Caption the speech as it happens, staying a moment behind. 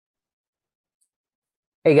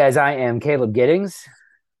Hey guys, I am Caleb Giddings.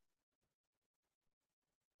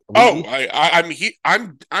 Oh, We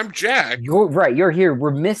I'm Jack. You're right. You're here.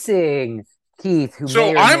 We're missing Keith, who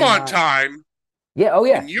So may or I'm may on not. time Yeah. Oh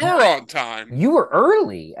yeah. and you're on time. You were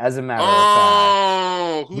early, as a matter of fact.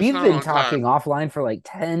 Oh, who's We've not been on talking time? offline for like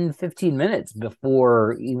 10, 15 minutes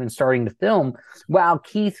before even starting to film. While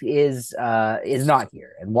Keith is not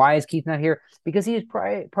here. And why is Keith not here? Because he has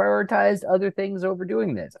prioritized other things over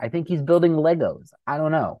doing this. I think he's building Legos. I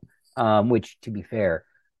don't know. Which, to be fair,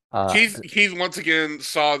 uh, He's once again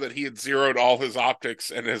saw that he had zeroed all his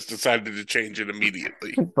optics and has decided to change it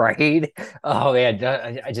immediately. right? Oh man,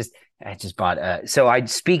 I just bought so I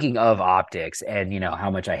speaking of optics and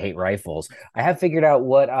how much I hate rifles, I have figured out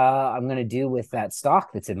what I'm gonna do with that stock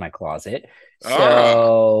that's in my closet. Ah,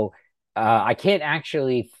 So I can't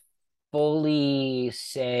actually fully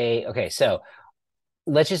say okay, so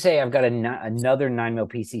let's just say I've got another 9 mil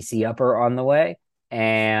PCC upper on the way,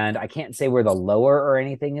 and I can't say where the lower or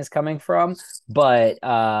anything is coming from. But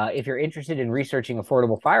if you're interested in researching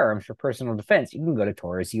affordable firearms for personal defense, you can go to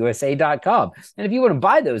taurususa.com. And if you want to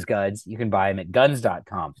buy those guns, you can buy them at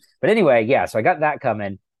guns.com. But anyway, yeah, so I got that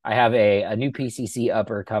coming. I have a new PCC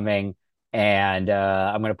upper coming, and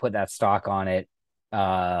I'm going to put that stock on it.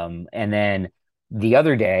 And then the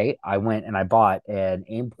other day, I went and I bought an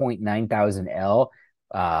aim 9000L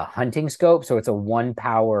hunting scope. So it's a one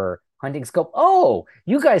power hunting scope. Oh,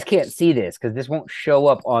 you guys can't see this because this won't show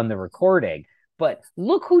up on the recording. But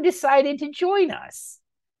look who decided to join us.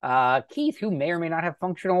 Keith, who may or may not have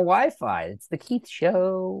functional Wi-Fi. It's the Keith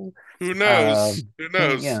Show. who knows? Who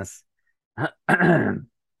knows? Yes.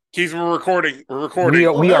 Keith, we're recording. We're we are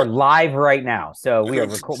recording. we are live right now. So we are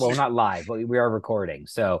well, not live, but we are recording.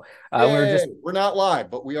 So we were Yay, just we're not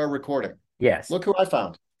live, but we are recording. yes. Look who I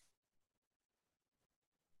found.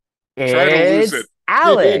 Try to lose It's it.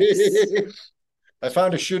 Alex. I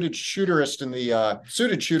found a shooterist in the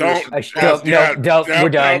suited shooterist Don't. in the chat. Yes, No, yeah. don't. We're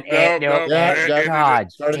Nope, done. nope, nope, Nope. nope. Yeah, yeah. Ended it.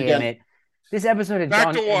 God Start it damn again. it. This episode had Back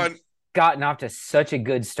gone to had one. gotten off to such a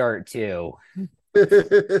good start too. Yeah,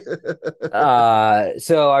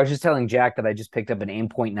 So I was just telling Jack that I just picked up an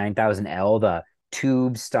Aimpoint 9000L, the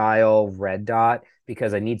tube style red dot,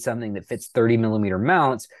 because I need something that fits 30 millimeter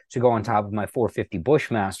mounts to go on top of my 450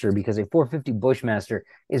 Bushmaster, because a 450 Bushmaster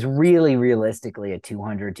is really realistically a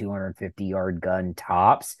 200, 250 yard gun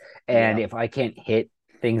tops. And if I can't hit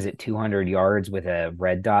things at 200 yards with a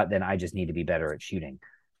red dot, then I just need to be better at shooting.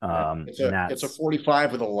 yeah. And It's a that's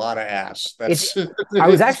 45 with a lot of ass. it's That's I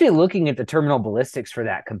was actually looking at the terminal ballistics for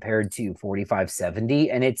that compared to 4570,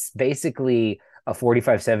 and it's basically a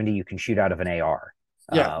 4570 you can shoot out of an AR,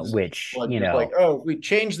 yeah. which, Like just like, oh, if we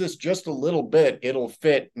change this just a little bit, it'll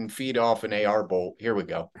fit and feed off an AR bolt. Here we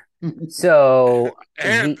go. so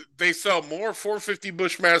And the they sell more 450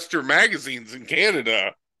 Bushmaster magazines in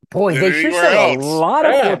Canada boy, than they sure anywhere sell a else. lot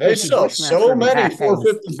of Yeah, they 450 sell so Bushmaster many mags.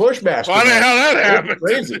 450 Bushmaster Why the mags. hell that It's happened?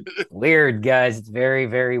 crazy. Weird, guys. It's very,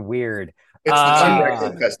 very weird. It's the T-Rex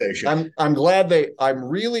infestation. I'm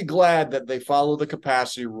really glad that they follow the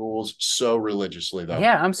capacity rules so religiously though.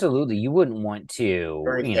 Yeah, absolutely. You wouldn't want to,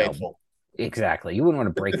 Very thankful. exactly. You wouldn't want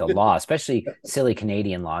to break the law, especially silly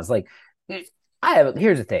Canadian laws. Like, I have,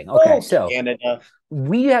 here's the thing. Okay, Oh, so Canada.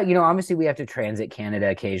 obviously we have to transit Canada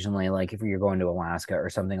occasionally, like if you're going to Alaska or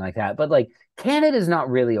something like that. But like, Canada is not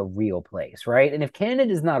really a real place, right? And if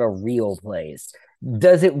Canada is not a real place,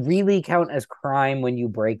 does it really count as crime when you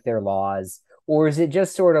break their laws? Or is it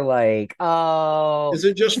just sort of like, oh, Is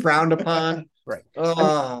it just frowned upon? right? I'm,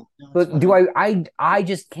 No, it's but do fine. I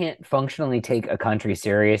just can't functionally take a country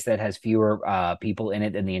serious that has fewer people in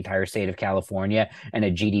it than the entire state of California and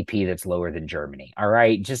a GDP that's lower than Germany. All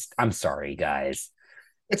right, just I'm sorry, guys.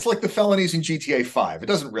 It's like the felonies in GTA 5. It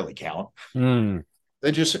doesn't really count. Mm.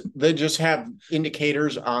 They just have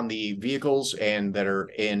indicators on the vehicles and that are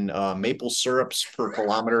in maple syrups per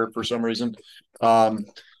kilometer for some reason. Um,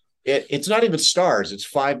 it's not even stars. It's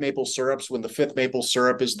five maple syrups. When the fifth maple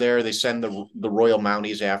syrup is there, they send the Royal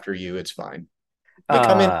Mounties after you. It's fine. They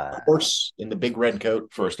come in, Uh, of course, in the big red coat.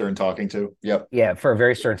 First turn talking to. Yep. yeah, for a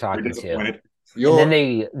very stern You're talking to. disappointed. And then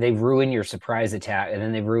You're they ruin your surprise attack, and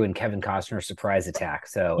then they ruin Kevin Costner's surprise attack.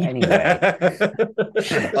 So anyway,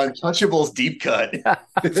 Untouchables deep cut.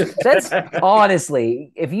 that's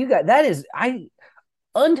honestly, if you got that is I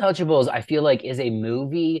Untouchables, I feel like is a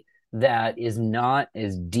movie that is not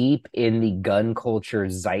as deep in the gun culture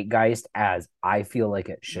zeitgeist as I feel like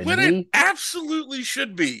it should When it be. absolutely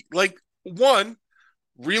should be. Like, one,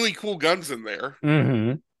 really cool guns in there.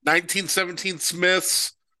 Mm-hmm. 1917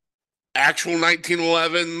 Smiths, actual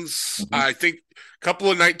 1911s. Mhm. I think a couple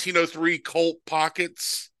of 1903 Colt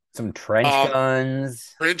pockets. Some trench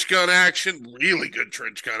guns. Trench gun action, really good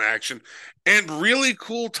trench gun action, and really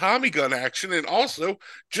cool Tommy gun action, and also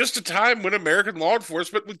just a time when American law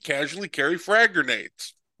enforcement would casually carry frag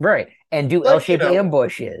grenades. Right. And do But, L-shaped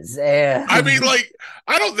ambushes. And I mean, like,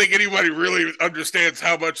 I don't think anybody really understands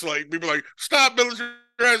how much, like, people are like, stop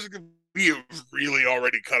militarizing. We have really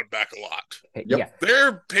already cut back a lot. yeah. There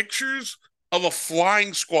are pictures of a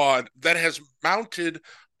flying squad that has mounted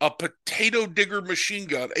a potato digger machine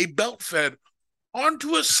gun, a belt fed,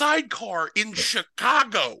 onto a sidecar in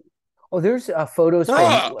Chicago. Oh, there's photos from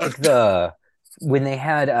Bruh. like when they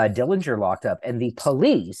had Dillinger locked up, and the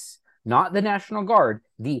police, not the National Guard,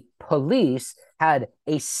 the police had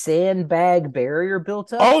a sandbag barrier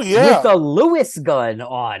built up with a Lewis gun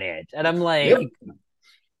on it. And I'm like,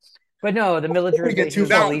 but no, the military police is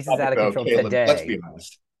out of control today. Let's be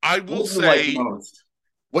honest. I will say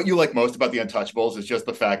what you like most about the Untouchables is just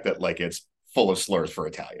the fact that like it's full of slurs for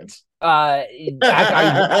Italians. I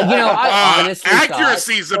honestly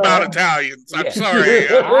accuracy is about Italians. I'm sorry.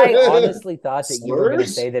 I honestly thought that you were going to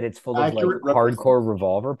Slurs? say that it's full of like Accurate hardcore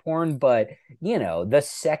revolver porn, but the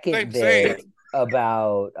second Same bit thing.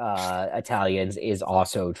 about Italians is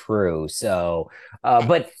also true. So,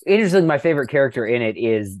 but interestingly, my favorite character in it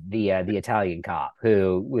is the Italian cop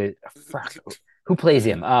who plays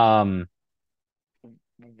him.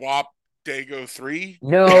 Wop Dago 3?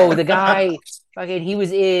 No, the guy fucking he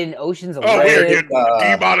was in Ocean's 11. Oh, we're getting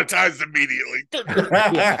demonetized immediately.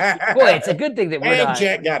 Yeah. Boy, it's a good thing that we're And not.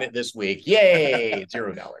 Jack got it this week. Yay!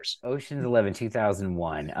 $0. Ocean's 11,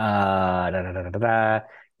 2001. Yeah.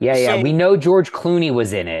 So- We know George Clooney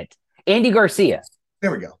was in it. Andy Garcia,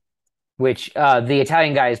 There we go. which the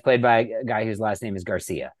Italian guy is played by a guy whose last name is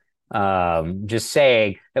Garcia. Just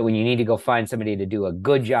saying that when you need to go find somebody to do a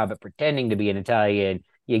good job at pretending to be an Italian,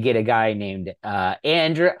 you get a guy named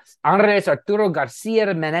Andres Arturo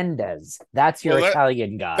Garcia Menendez. That's your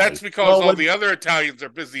Italian guy. That's because all the other Italians are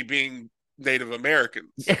busy being Native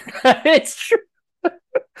Americans. It's true.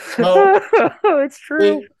 Well, it's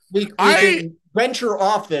true. We can venture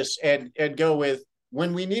off this and go with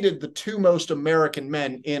when we needed the two most American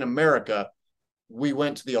men in America, we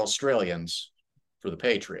went to the Australians for the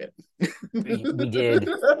Patriot. We did.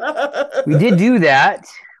 We did do that.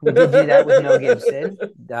 We did do that with Mel Gibson.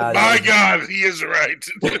 My God, he is right.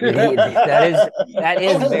 That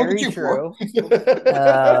is very true.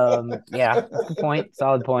 Yeah, good point.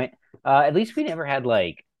 Solid point. At least we never had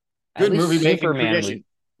like good movie making Superman. tradition.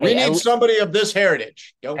 We need somebody of this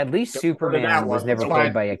heritage. At least Superman was never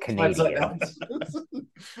played by a Canadian.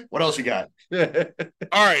 What else you got? All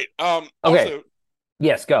right. Okay. Also,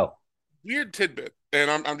 yes, go. weird tidbit, and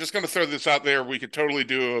I'm just going to throw this out there. We could totally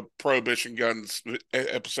do a Prohibition guns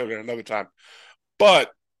episode at another time.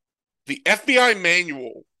 But the FBI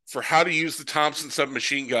manual for how to use the Thompson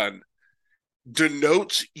submachine gun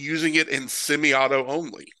denotes using it in semi-auto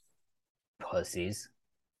only. Pussies.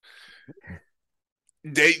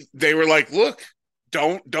 They were like, look,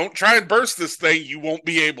 don't try and burst this thing. You won't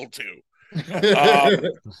be able to.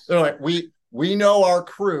 They're like, we know our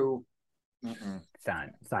crew.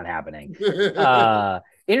 It's not happening.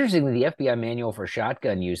 Interestingly, the FBI manual for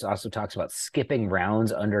shotgun use also talks about skipping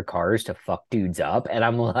rounds under cars to fuck dudes up, and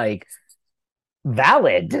I'm like,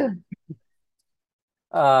 valid.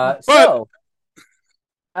 That's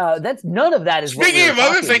none of that is. Speaking of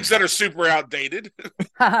other things that are super outdated,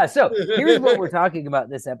 so here's what we're talking about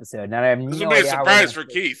this episode. Now I have this no will be a idea surprise for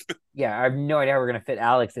Keith. Yeah, I have no idea how we're going to fit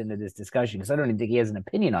Alex into this discussion because I don't even think he has an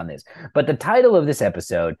opinion on this. But the title of this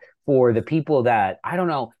episode, for the people that I don't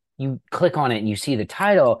know, you click on it and you see the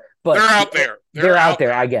title, but they're out there. They're out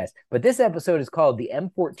there, I guess. But this episode is called "The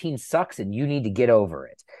M14 Sucks and You Need to Get Over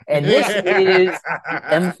It," and this is the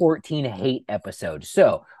M14 hate episode.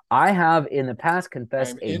 So I have in the past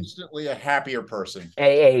confessed instantly a happier person.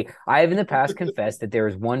 I have in the past confessed that there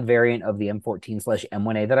is one variant of the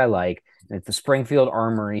M14/M1A that I like, and it's the Springfield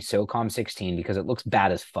Armory SOCOM 16 because it looks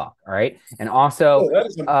bad as fuck. All right, and also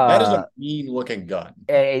that is a mean looking gun.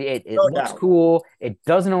 It looks cool. It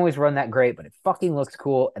doesn't always run that great, but it fucking looks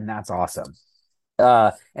cool, and that's awesome.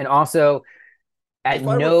 And also, at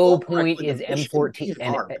no point is M14,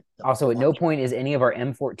 and also at no point is any of our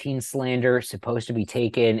M14 slander supposed to be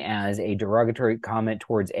taken as a derogatory comment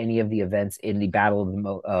towards any of the events in the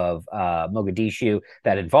Battle of Mogadishu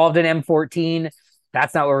that involved an M14.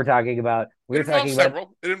 That's not what we're talking about. We're talking about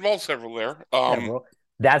several. It involves several there.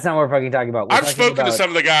 That's not what we're fucking talking about. I've spoken to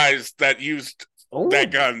some of the guys that used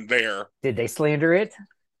that gun there. Did they slander it?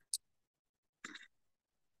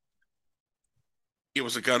 It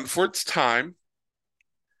was a gun for its time,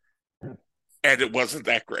 and it wasn't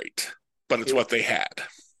that great, but it's what they had.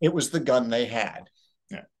 It was the gun they had.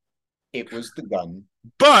 Yeah. It was the gun.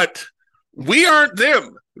 But we aren't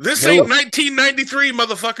them. This No. ain't 1993,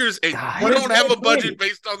 motherfuckers, and God. we What is don't have a 19? budget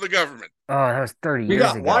based on the government. Oh, that was 30 We years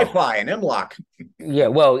got ago. Wi-Fi and M-Lock. Yeah,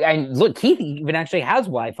 well, and look, Keith even actually has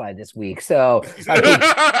Wi-Fi this week, so I mean,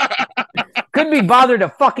 couldn't be bothered to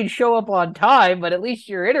fucking show up on time, but at least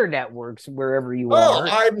your internet works wherever you Oh, are.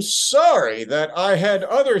 I'm sorry that I had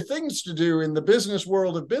other things to do in the business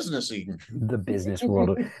world of businessing. The business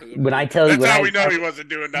world. When I tell you, That's when how we know he wasn't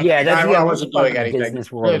doing nothing. yeah, that's I yeah, wasn't doing fucking anything.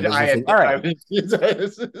 business world of businessing. All right.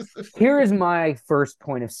 Here is my first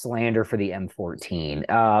point of slander for the M14.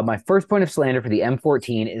 My first point of slander for the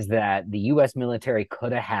M14 is that the U.S. military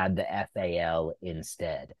could have had the FAL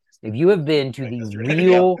instead. If you have been to the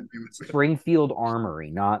real Springfield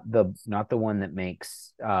Armory, not the one that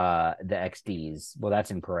makes the XDs, well,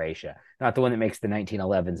 that's in Croatia, not the one that makes the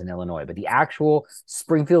 1911s in Illinois, but the actual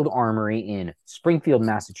Springfield Armory in Springfield,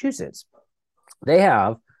 Massachusetts, they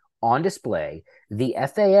have on display the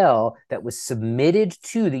FAL that was submitted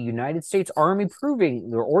to the United States Army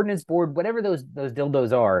Proving or Ordnance Board, whatever those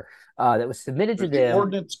dildos are, that was submitted to the them.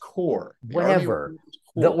 Ordnance Corps. Whatever.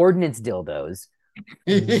 The Ordnance dildos.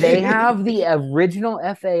 They have the original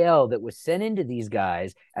FAL that was sent into these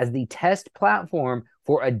guys as the test platform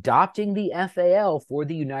for adopting the FAL for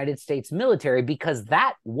the United States military, because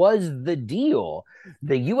that was the deal.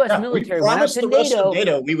 The U.S. military went out to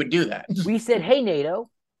NATO. We would do that. We said, hey, NATO,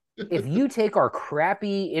 if you take our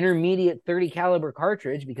crappy intermediate 30 caliber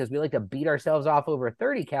cartridge, because we like to beat ourselves off over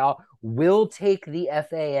 30 cal, we'll take the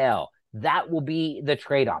FAL. That will be the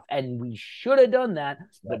trade-off. And we should have done that.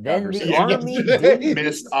 But then the Army did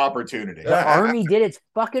missed opportunity. The Army did its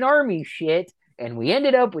fucking Army shit. And we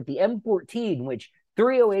ended up with the M14, which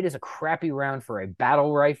 308 is a crappy round for a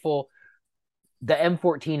battle rifle. The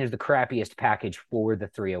M14 is the crappiest package for the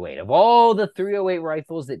 308. Of all the 308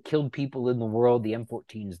 rifles that killed people in the world, the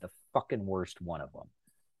M14 is the fucking worst one of them.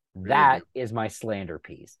 That is my slander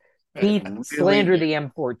piece. Keith, slander the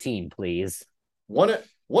M14, please.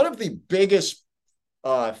 One of the biggest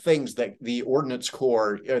things that the Ordnance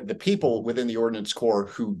Corps, the people within the Ordnance Corps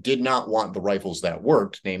who did not want the rifles that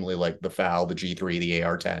worked, namely like the FAL, the G3, the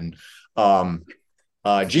AR-10,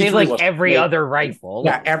 G3 like every other rifle.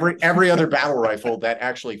 Yeah, every other battle rifle that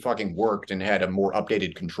actually fucking worked and had a more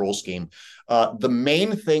updated control scheme. The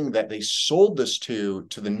main thing that they sold this to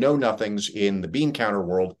the know-nothings in the bean counter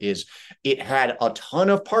world is it had a ton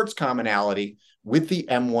of parts commonality with the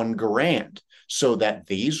M1 Garand, so that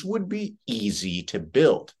these would be easy to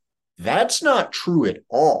build. That's not true at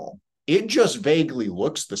all. It just vaguely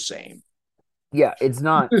looks the same. Yeah, it's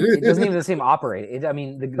not. It doesn't even the same operate. I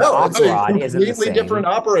mean, the op rod isn't the same. Completely different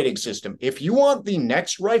operating system. If you want the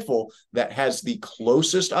next rifle that has the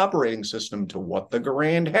closest operating system to what the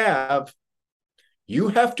Garand have, you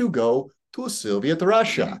have to go to Soviet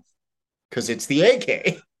Russia because it's the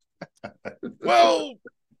AK. Well,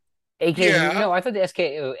 AK, yeah. No, I thought the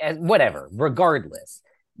SK, whatever, regardless.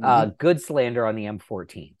 Good slander on the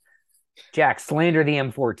M14. Jack, slander the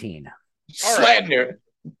M14. Slander.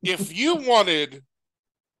 If you wanted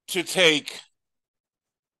to take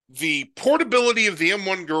the portability of the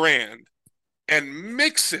M1 Garand and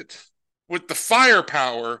mix it with the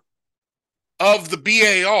firepower of the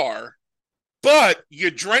BAR, but you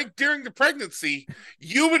drank during the pregnancy,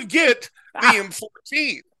 you would get the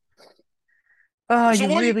M14. So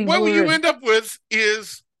what you end up with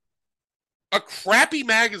is a crappy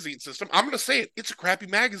magazine system. I'm going to say it. It's a crappy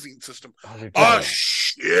magazine system. A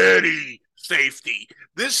shitty safety.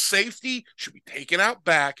 This safety should be taken out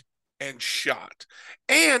back and shot.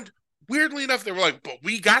 And weirdly enough, they were like, but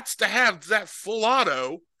we got to have that full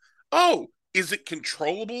auto. Oh, is it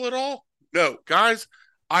controllable at all? No, guys,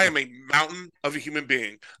 I am a mountain of a human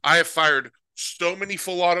being. I have fired so many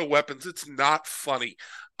full auto weapons. It's not funny.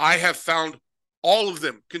 I have found all of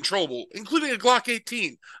them controllable, including a Glock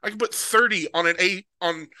 18. I can put 30 on an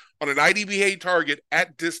IDBA target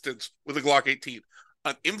at distance with a Glock 18.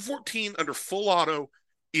 An M14 under full auto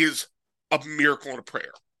is a miracle and a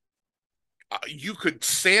prayer. You could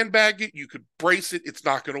sandbag it, you could brace it. It's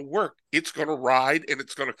not going to work. It's going to ride and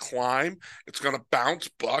it's going to climb. It's going to bounce,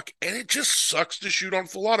 buck, and it just sucks to shoot on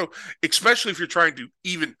full auto, especially if you're trying to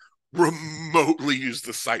even remotely use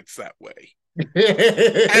the sights that way.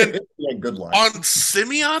 And yeah, good luck. On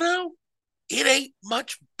semi-auto, it ain't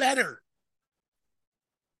much better.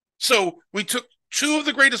 So we took two of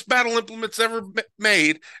the greatest battle implements ever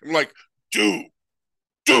made, and we're like, do,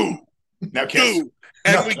 now kiss.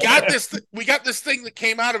 And we got this thing that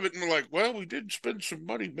came out of it, and we're like, well, we did spend some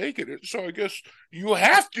money making it, so I guess you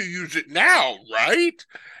have to use it now, right?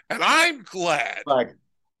 And I'm glad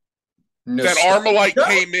that Armalite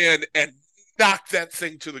came in and knock that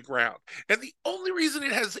thing to the ground. And the only reason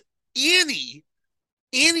it has any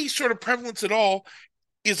sort of prevalence at all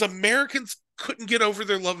is Americans couldn't get over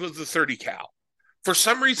their love of the 30 cal. For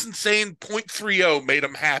some reason, saying .30 made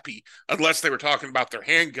them happy, unless they were talking about their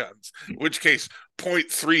handguns, in which case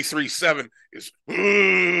 .337 is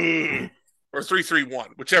or 331,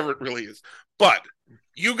 whichever it really is. But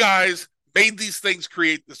you guys made these things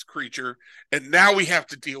create this creature, and now we have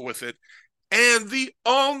to deal with it. And the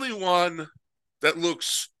only one that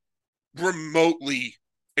looks remotely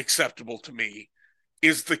acceptable to me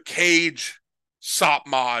is the Cage SOP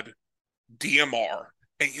mod DMR.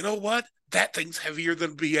 And you know what? That thing's heavier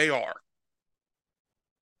than BAR.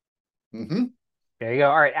 Mm-hmm. There you go.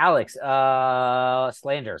 All right, Alex,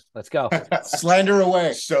 slander. Let's go. Slander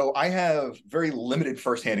away. So I have very limited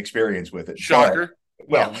firsthand experience with it. Shocker. But,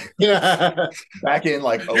 well, Yeah. back in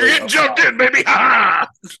like You're getting jumped in, baby.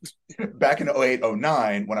 Back in 08,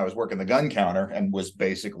 09, when I was working the gun counter and was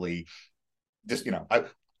basically just,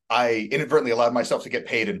 I inadvertently allowed myself to get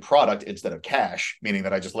paid in product instead of cash, meaning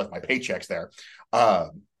that I just left my paychecks there.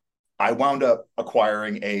 I wound up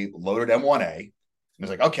acquiring a loaded M1A. And I was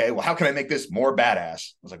like, okay, well, how can I make this more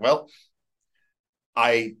badass? I was like, well,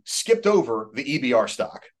 I skipped over the EBR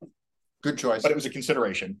stock. Good choice. But it was a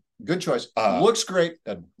consideration. Good choice. Looks great.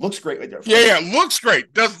 Looks great. Yeah, looks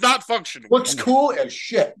great. Does not function. Looks cool as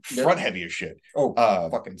shit. Front heavy as shit. Oh,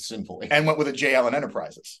 fucking sinfully. And went with a J. Allen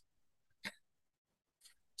Enterprises.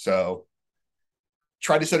 So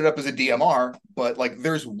tried to set it up as a DMR, but like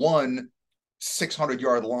there's one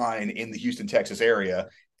 600-yard line in the Houston, Texas area,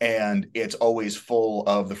 and it's always full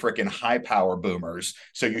of the freaking high power boomers.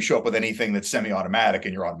 So you show up with anything that's semi-automatic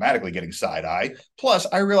and you're automatically getting side eye. Plus,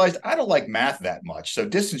 I realized I don't like math that much. So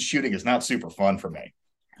distance shooting is not super fun for me.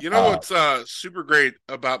 You know what's super great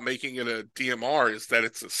about making it a DMR is that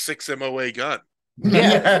it's a 6 MOA gun.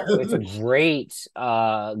 Yeah, it's a great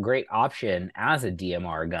option as a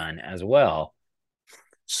DMR gun as well.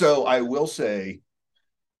 So I will say,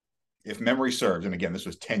 if memory serves, and again, this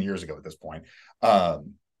was 10 years ago at this point,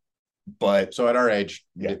 but so at our age,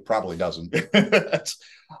 it probably doesn't.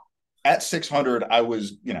 At 600, I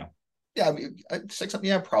was,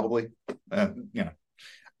 probably,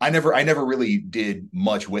 I never really did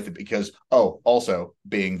much with it because, also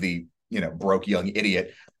being the, broke young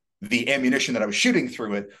idiot, the ammunition that I was shooting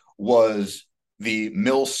through it was the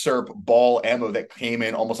Milsurp ball ammo that came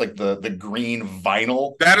in almost like the green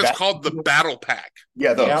vinyl. That is called the battle pack.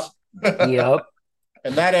 Yeah, those. Yep. Yep.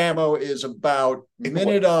 And that ammo is about a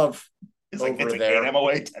minute of it's like over it's there. 8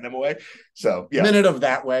 MOA, 10 MOA. So yeah. Minute of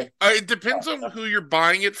that way. It depends on who you're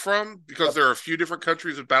buying it from, because there are a few different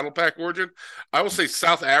countries of battle pack origin. I will say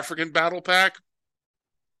South African battle pack.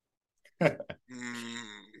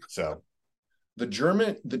 So the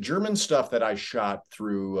German stuff that I shot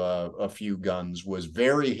through a few guns was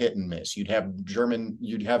very hit and miss. You'd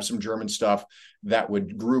have some German stuff that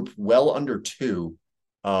would group well under 2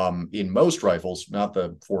 in most rifles, not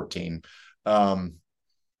the 14.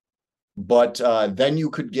 But then you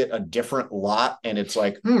could get a different lot, and it's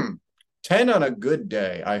like, 10 on a good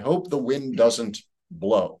day. I hope the wind doesn't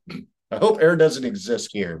blow. I hope air doesn't exist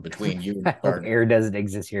here between you and I hope air doesn't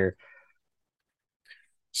exist here.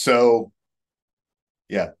 So,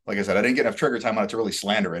 yeah, like I said, I didn't get enough trigger time on it to really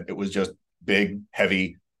slander it. It was just big,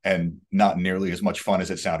 heavy, and not nearly as much fun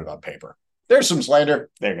as it sounded on paper. There's some slander.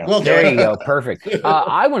 There you go. Well, there you go. Perfect.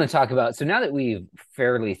 I want to talk about, so now that we've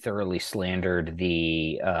fairly thoroughly slandered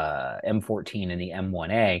the M14 and the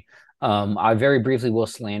M1A, I very briefly will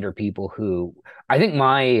slander people who, I think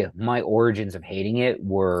my origins of hating it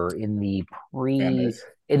were in the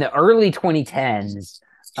early 2010s,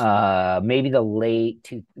 maybe the late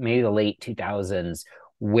 2000s,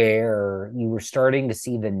 where you were starting to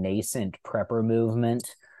see the nascent prepper movement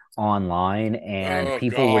online, and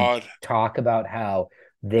people would talk about how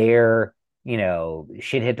their,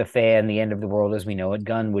 shit hit the fan, the end of the world as we know it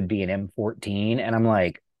gun would be an M14. And I'm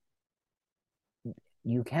like,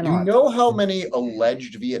 you cannot. You know how many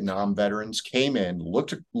alleged Vietnam veterans came in,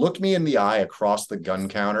 looked me in the eye across the gun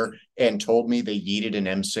counter, and told me they yeeted an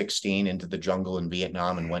M16 into the jungle in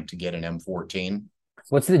Vietnam and went to get an M14?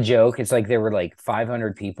 What's the joke? It's like there were like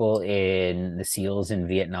 500 people in the SEALs in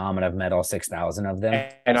Vietnam, and I've met all 6,000 of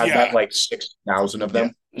them. And I've met like 6,000 of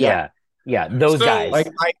them. Yeah. Those guys.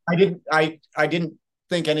 Like I didn't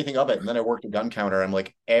think anything of it, and then I worked a gun counter. I'm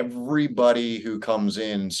like, everybody who comes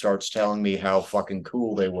in starts telling me how fucking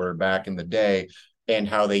cool they were back in the day, and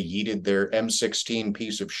how they yeeted their M16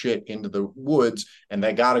 piece of shit into the woods, and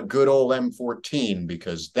they got a good old M14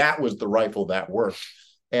 because that was the rifle that worked.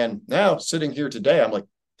 And now, sitting here today, I'm like,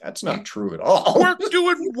 that's not true at all. We're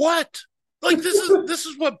doing what? Like this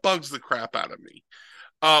is what bugs the crap out of me.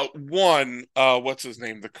 What's his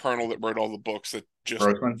name? The colonel that wrote all the books that just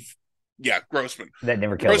Grossman? Yeah, Grossman. That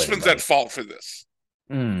never killed Grossman's anybody. at fault for this.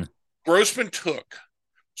 Mm. Grossman took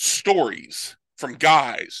stories from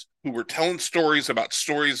guys who were telling stories about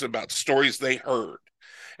stories they heard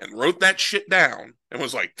and wrote that shit down and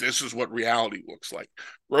was like, this is what reality looks like.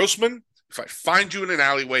 Grossman, if I find you in an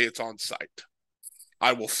alleyway, it's on site.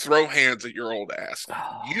 I will throw hands at your old ass.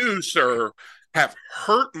 You, sir, have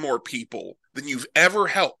hurt more people than you've ever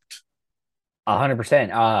helped.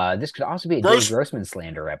 100%. This could also be a Dave Grossman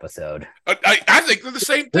slander episode. I think they're the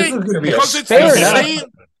same This thing is gonna be because a it's fair the enough. same.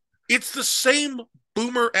 It's the same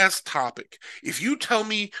boomer-esque topic. If you tell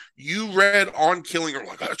me you read On Killing or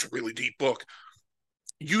like, oh, that's a really deep book,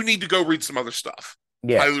 you need to go read some other stuff.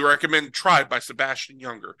 Yeah. Highly recommend Tribe by Sebastian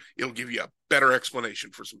Younger. It'll give you a better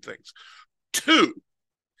explanation for some things. 2,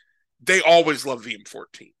 they always love the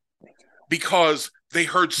M14 because they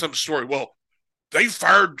heard some story. Well, they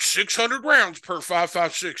fired 600 rounds per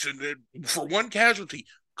 5.56 and for one casualty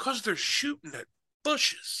because they're shooting at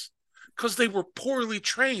bushes. Because they were poorly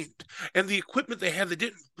trained and the equipment they had, they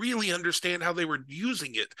didn't really understand how they were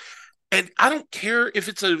using it. And I don't care if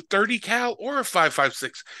it's a 30 cal or a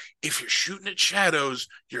 5.56. If you're shooting at shadows,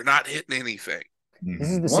 you're not hitting anything. This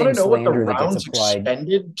is the Want to same know what the slander that rounds gets applied.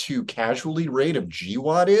 expended to casualty rate of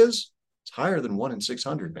GWAT is? It's higher than 1 in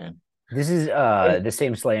 600, man. This is the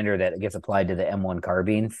same slander that gets applied to the M1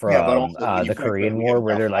 carbine from Yeah, but also when you the factor Korean in the War,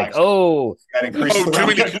 where they're like, F5, "Oh, that increases the too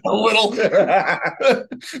round many- count a little.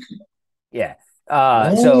 yeah."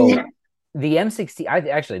 Oh. So the M16,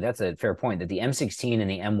 actually, that's a fair point. That the M16 and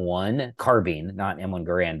the M1 carbine, not M1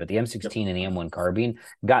 Garand, but the M16 and the M1 carbine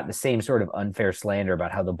got the same sort of unfair slander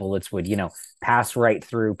about how the bullets would, pass right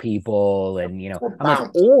through people, and I'm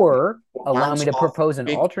like, or allow me to propose an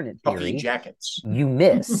alternate theory. Jackets. You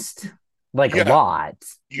missed like a lot.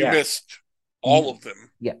 You missed all of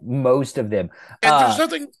them. Yeah, most of them.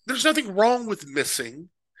 And there's nothing wrong with missing.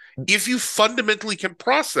 If you fundamentally can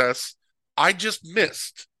process, I just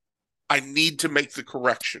missed. I need to make the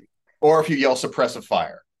correction. Or if you yell suppressive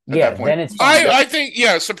fire. At Yeah, that point, then it's fine. I think,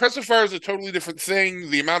 suppressive fire is a totally different thing.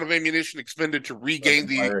 The amount of ammunition expended to regain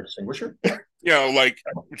fire extinguisher.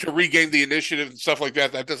 To regain the initiative and stuff like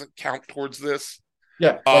that, that doesn't count towards this.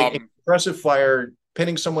 Yeah, like suppressive fire,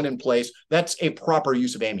 pinning someone in place, that's a proper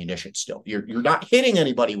use of ammunition still. You're not hitting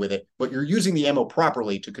anybody with it, but you're using the ammo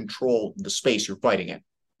properly to control the space you're fighting in.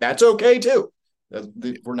 That's okay too.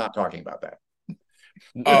 We're not talking about that.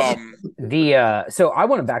 So I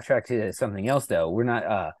want to backtrack to something else though. We're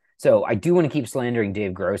not so I do want to keep slandering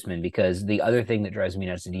Dave Grossman, because the other thing that drives me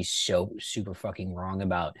nuts that he's so super fucking wrong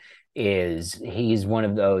about is he's one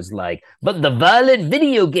of those like, but the violent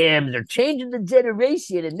video games are changing the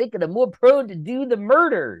generation and making them more prone to do the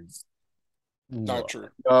murders. Not true.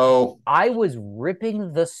 No. I was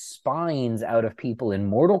ripping the spines out of people in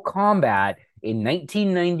Mortal Kombat in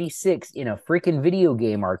 1996 in a freaking video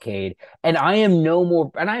game arcade, and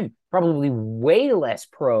I'm probably way less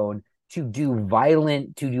prone to do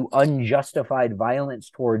unjustified violence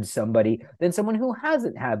towards somebody than someone who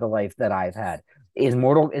hasn't had the life that I've had.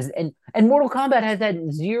 Mortal Kombat has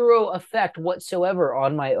had zero effect whatsoever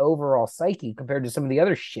on my overall psyche compared to some of the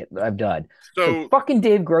other shit that I've done. So fucking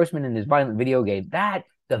Dave Grossman and his violent video game, the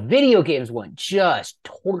video games one just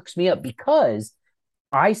torques me up, because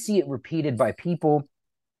I see it repeated by people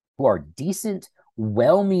who are decent,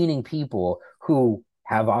 well-meaning people who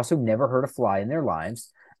have also never heard a fly in their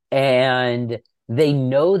lives, and they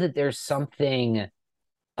know that there's something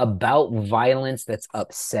about violence that's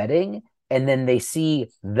upsetting, and then they see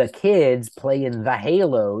the kids playing the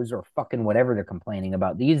Halos or fucking whatever they're complaining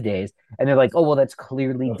about these days, and they're like, oh, well, that's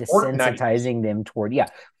clearly desensitizing them toward... Yeah,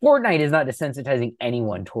 Fortnite is not desensitizing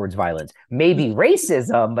anyone towards violence. Maybe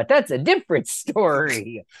racism, but that's a different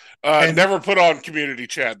story. Never put on community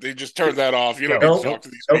chat. They just turn that off. You don't need to talk to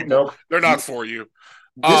these people. They're not for you.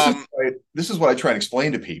 This is what I try and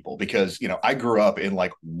explain to people, because I grew up in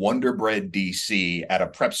like Wonder Bread DC at a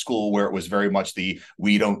prep school where it was very much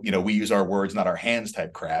we use our words, not our hands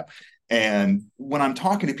type crap. And when I'm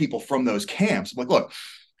talking to people from those camps, I'm like, look,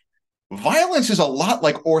 violence is a lot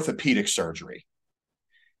like orthopedic surgery.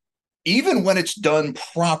 Even when it's done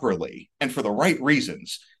properly and for the right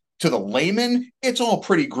reasons, to the layman, it's all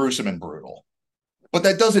pretty gruesome and brutal. But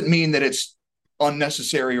that doesn't mean that it's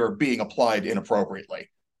unnecessary or being applied inappropriately.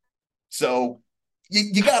 So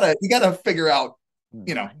you gotta figure out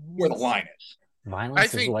where the line is.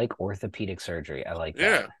 Violence is like orthopedic surgery. I like that.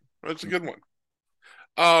 Yeah, that's a good one.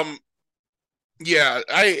 I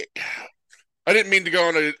didn't mean to go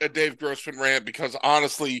on a Dave Grossman rant, because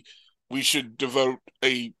honestly, we should devote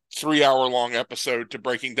a 3-hour long episode to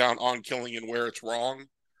breaking down on killing and where it's wrong.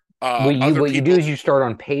 What you do is you start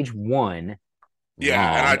on page 1,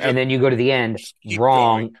 yeah, wrong, and then you go to the end,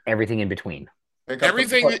 wrong, going. everything in between.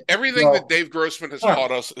 Everything that Dave Grossman has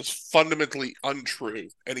taught us is fundamentally untrue,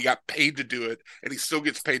 and he got paid to do it, and he still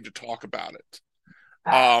gets paid to talk about it.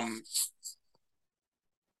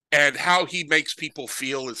 And how he makes people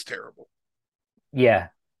feel is terrible. Yeah.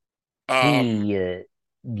 That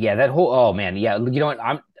whole, oh man, yeah. You know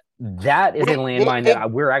what? That is a landmine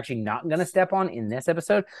that we're actually not going to step on in this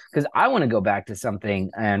episode, because I want to go back to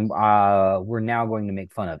something, and we're now going to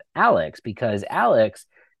make fun of Alex, because Alex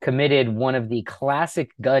committed one of the classic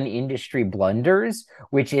gun industry blunders,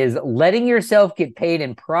 which is letting yourself get paid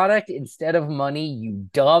in product instead of money, you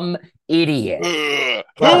dumb idiot.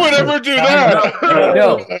 Who would ever do that?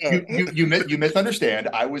 No. You misunderstand.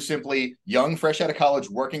 I was simply young, fresh out of college,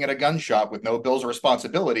 working at a gun shop with no bills or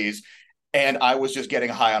responsibilities, and I was just getting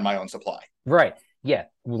high on my own supply. Right. Yeah.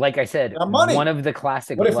 Like I said, one of the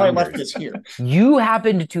classic blunders. What if I left this here? You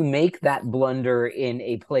happened to make that blunder in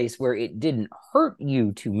a place where it didn't hurt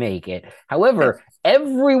you to make it. However,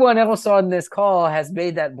 everyone else on this call has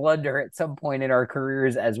made that blunder at some point in our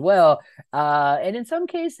careers as well. And in some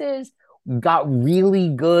cases, got really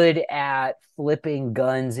good at flipping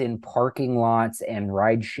guns in parking lots and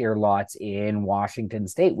rideshare lots in Washington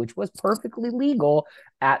State, which was perfectly legal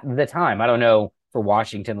at the time. I don't know for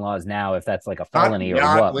Washington laws now if that's like a felony or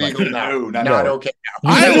what. Legal now. Not okay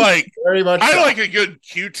now. I like a good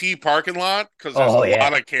QT parking lot, because there's a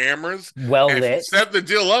lot of cameras. Well lit. If you set the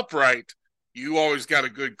deal up right, you always got a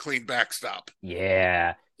good clean backstop.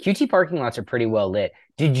 Yeah. QT parking lots are pretty well lit.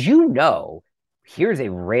 Did you know, here's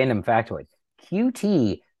a random factoid,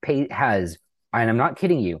 QT has, and I'm not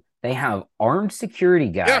kidding you, they have armed security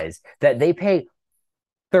guys that they pay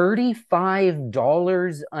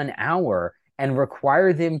 $35 an hour and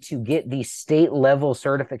require them to get the state level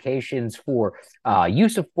certifications for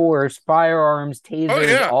use of force, firearms,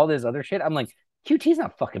 tasers, all this other shit. I'm like, QT's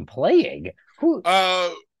not fucking playing.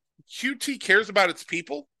 QT cares about its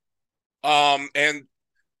people. And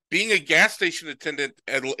being a gas station attendant,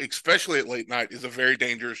 especially at late night, is a very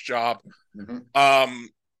dangerous job. Mm-hmm.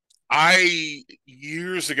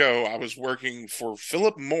 Years ago, I was working for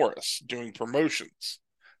Philip Morris doing promotions.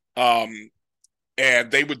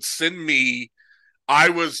 And they would send me,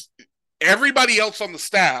 everybody else on the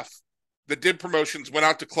staff that did promotions went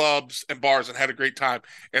out to clubs and bars and had a great time.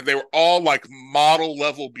 And they were all like model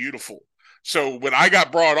level beautiful. So when I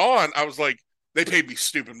got brought on, I was like, they paid me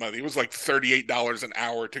stupid money. It was like $38 an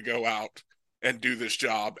hour to go out and do this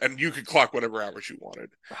job. And you could clock whatever hours you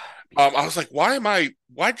wanted. I was like,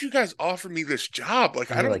 why'd you guys offer me this job?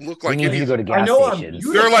 Like, I don't look like any. You to go to gas stations.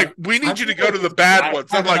 They're like, we need you to go to the bad ones.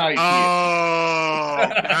 I'm like, oh,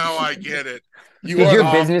 now I get it. Did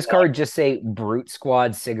your business card just say Brute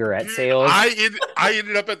Squad cigarette sales? I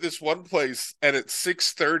ended up at this one place, and at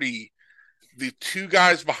 6:30, the two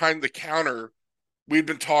guys behind the counter, we'd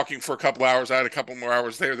been talking for a couple hours. I had a couple more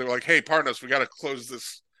hours there. They're like, hey, Parnas, we got to close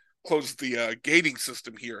the gating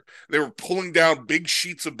system here. They were pulling down big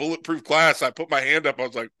sheets of bulletproof glass. I put my hand up. I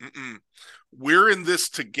was like, we're in this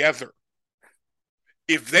together.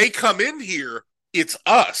 If they come in here, it's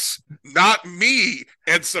us, not me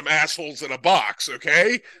and some assholes in a box,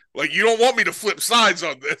 okay? Like, you don't want me to flip sides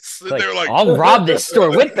on this. And they're like, I'll rob this store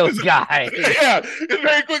with those guys. Yeah, and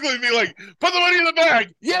very quickly be like, put the money in the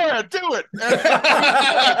bag. Yeah, do it.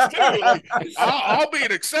 Like, I'll be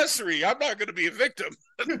an accessory. I'm not going to be a victim.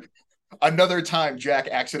 Another time, Jack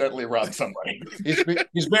accidentally robbed somebody.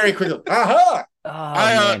 He's very quick. Aha!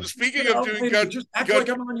 Speaking of doing gun, just act like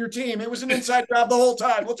I'm on your team. It was an inside job the whole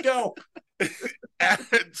time. Let's go.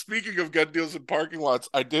 Speaking of gun deals in parking lots,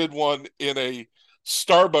 I did one in a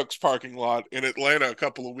Starbucks parking lot in Atlanta a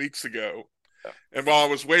couple of weeks ago. And while I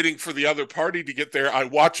was waiting for the other party to get there, I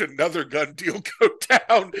watched another gun deal go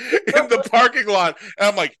down in the parking lot. And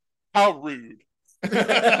I'm like, how rude.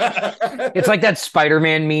 It's like that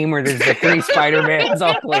Spider-Man meme where there's the 3 Spider-Mans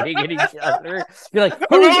all pointing at each other. You're like,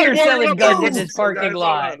 who's here selling guns in this parking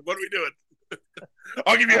lot? What are we doing?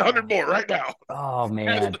 I'll give you 100 more right now. Oh,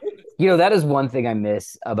 man. You know, that is one thing I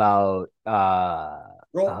miss about...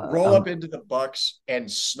 Roll up into the Bucks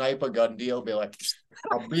and snipe a gun deal. Be like,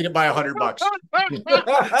 I'll beat it by $100.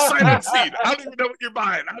 Sight unseen. I don't even know what you're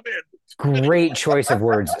buying. I'm in. Great choice of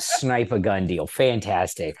words. Snipe a gun deal.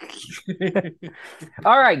 Fantastic.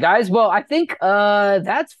 All right, guys. Well, I think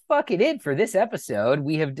that's fucking it for this episode.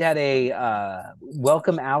 We have had a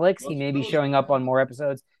welcome Alex. He may be showing up on more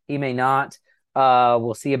episodes. He may not.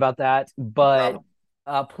 We'll see about that. But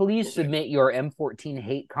please submit your M14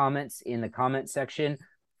 hate comments in the comment section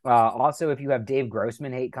Also, if you have Dave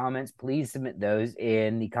Grossman hate comments, please submit those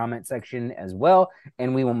in the comment section as well,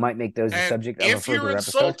 and might make those the And subject of a if you're further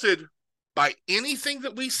episode. insulted by anything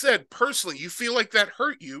that we said personally, you feel like that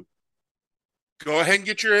hurt you, go ahead and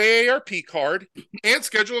get your AARP card and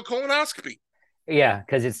schedule a colonoscopy. Yeah,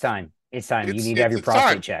 because it's time. It's time. You need to have your it's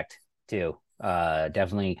prostate time. checked too.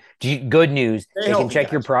 Definitely. Good news. Stay They can healthy, check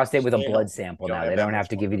guys. your prostate with a Stay blood healthy. sample You don't now. have They that don't much have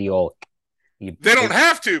to more give you to the do. old. They don't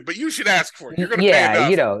have to, but you should ask for it. You're going to pay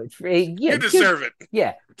enough. You know, you deserve it.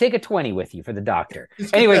 Yeah, take a 20 with you for the doctor.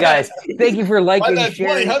 Anyway, guys, thank you for liking, Why that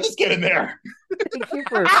sharing. How'd this get in there? Thank you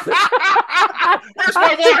for. Where's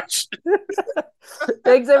my watch?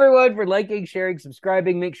 Thanks everyone for liking, sharing,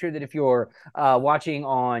 subscribing. Make sure that if you're watching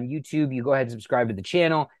on YouTube, you go ahead and subscribe to the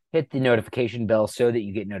channel. Hit the notification bell so that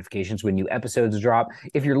you get notifications when new episodes drop.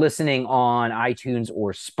 If you're listening on iTunes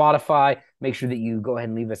or Spotify, make sure that you go ahead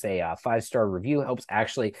and leave us a 5-star review. It helps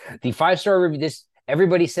actually. The 5-star review,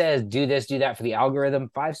 everybody says do this, do that for the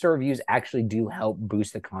algorithm. 5-star reviews actually do help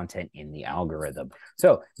boost the content in the algorithm.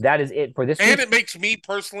 So that is it for this week. And it makes me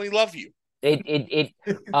personally love you.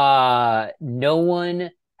 No one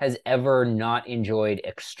has ever not enjoyed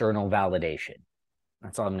external validation.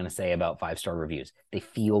 That's all I'm going to say about 5-star reviews. They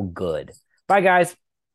feel good. Bye, guys.